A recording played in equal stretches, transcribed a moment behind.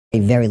a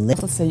very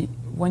little. Let's say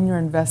when you're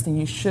investing,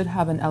 you should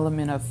have an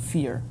element of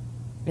fear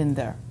in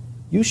there.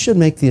 You should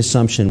make the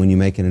assumption when you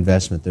make an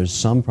investment, there's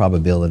some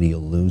probability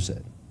you'll lose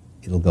it.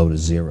 It'll go to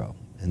zero.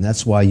 And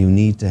that's why you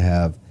need to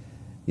have,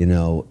 you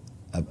know,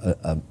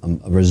 a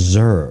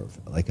reserve,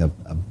 like a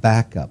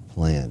backup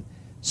plan,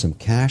 some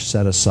cash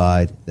set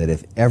aside that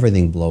if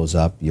everything blows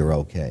up, you're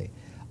okay.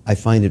 I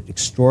find it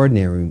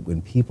extraordinary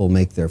when people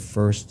make their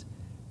first,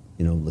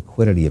 you know,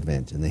 liquidity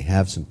event and they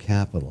have some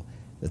capital,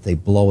 that they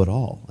blow it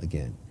all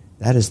again.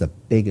 That is the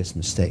biggest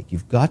mistake.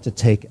 You've got to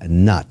take a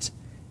nut,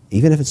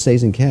 even if it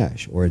stays in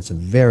cash or it's a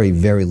very,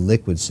 very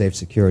liquid, safe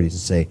securities,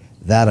 and say,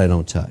 that I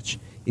don't touch.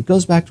 It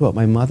goes back to what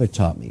my mother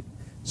taught me.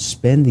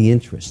 Spend the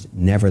interest,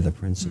 never the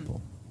principal.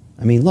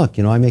 I mean, look,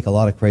 you know, I make a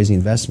lot of crazy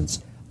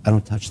investments. I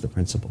don't touch the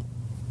principal.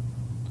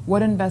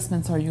 What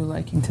investments are you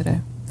liking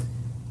today?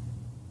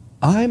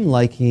 I'm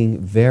liking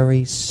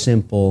very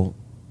simple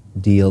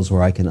deals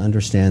where I can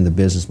understand the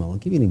business model. I'll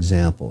give you an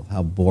example of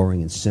how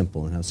boring and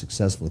simple and how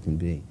successful it can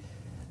be.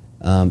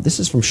 This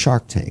is from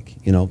Shark Tank.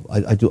 You know,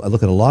 I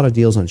look at a lot of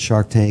deals on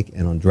Shark Tank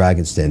and on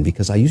Dragon's Den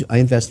because I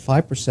invest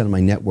 5% of my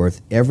net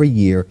worth every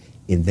year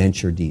in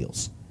venture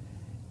deals.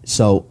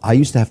 So I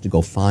used to have to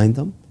go find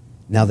them.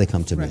 Now they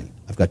come to me.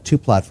 I've got 2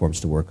 platforms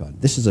to work on.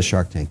 This is a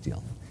Shark Tank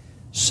deal.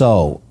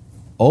 So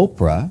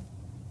Oprah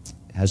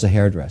has a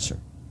hairdresser.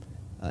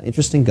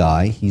 Interesting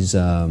guy. He's,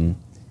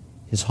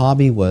 his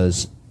hobby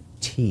was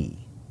tea.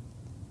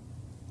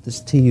 This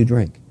tea you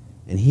drink.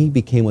 And he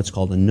became what's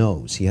called a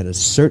nose. He had a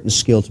certain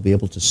skill to be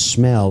able to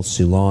smell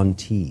Ceylon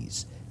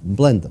teas, and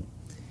blend them.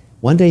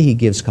 One day he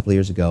gives, a couple of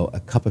years ago,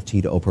 a cup of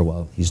tea to Oprah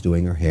while he's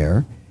doing her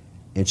hair,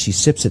 and she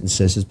sips it and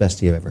says, "It's the best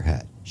tea I've ever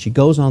had." She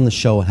goes on the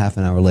show a half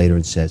an hour later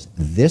and says,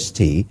 "This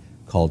tea,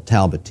 called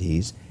Talbot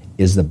Teas,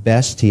 is the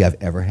best tea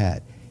I've ever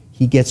had."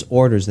 He gets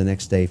orders the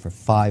next day for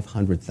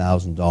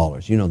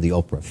 $500,000. You know the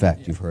Oprah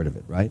effect, you've heard of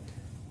it, right?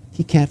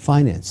 He can't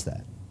finance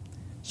that.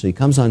 So he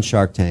comes on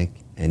Shark Tank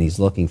and he's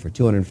looking for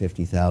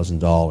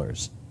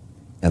 $250,000.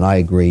 And I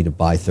agree to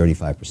buy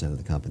 35% of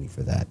the company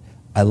for that.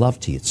 I love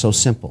tea, it's so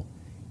simple.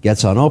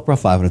 Gets on Oprah,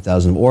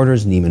 500,000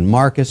 orders, Neiman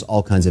Marcus,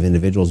 all kinds of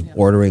individuals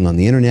ordering on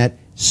the internet.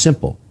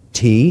 Simple.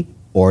 Tea,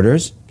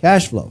 orders,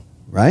 cash flow,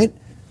 right?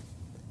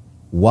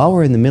 While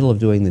we're in the middle of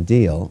doing the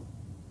deal,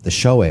 the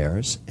show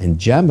airs, and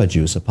Jamba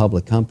Juice, a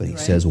public company,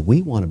 says,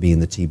 "We want to be in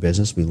the tea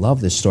business. We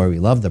love this story. We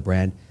love the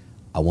brand.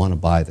 I want to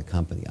buy the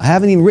company." I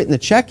haven't even written the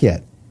check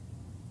yet.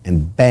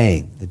 And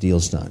bang, the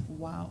deal's done.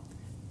 Wow.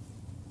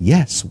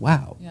 Yes,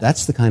 wow. Yeah.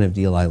 That's the kind of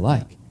deal I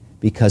like.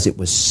 Because it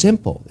was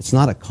simple. It's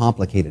not a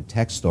complicated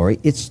tech story.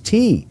 It's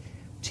tea.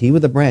 Tea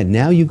with a brand.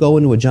 Now you go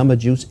into a Jamba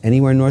Juice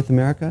anywhere in North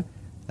America,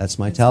 that's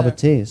my Talbot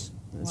Teas.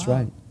 That's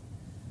right.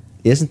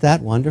 Isn't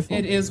that wonderful?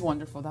 It is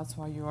wonderful. That's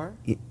why you are?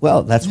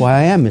 Well, that's why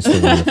I am Mr.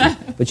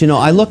 Wonderful. But you know,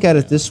 I look at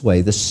it this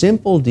way. The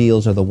simple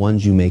deals are the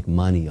ones you make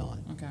money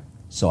on. Okay.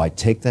 So I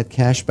take that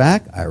cash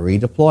back, I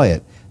redeploy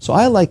it. So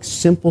I like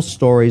simple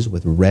stories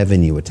with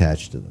revenue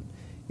attached to them.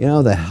 You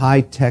know, the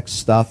high-tech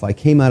stuff, I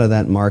came out of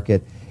that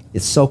market.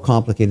 It's so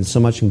complicated, so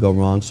much can go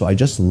wrong. So I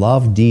just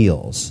love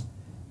deals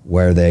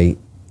where they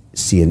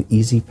see an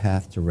easy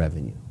path to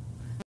revenue.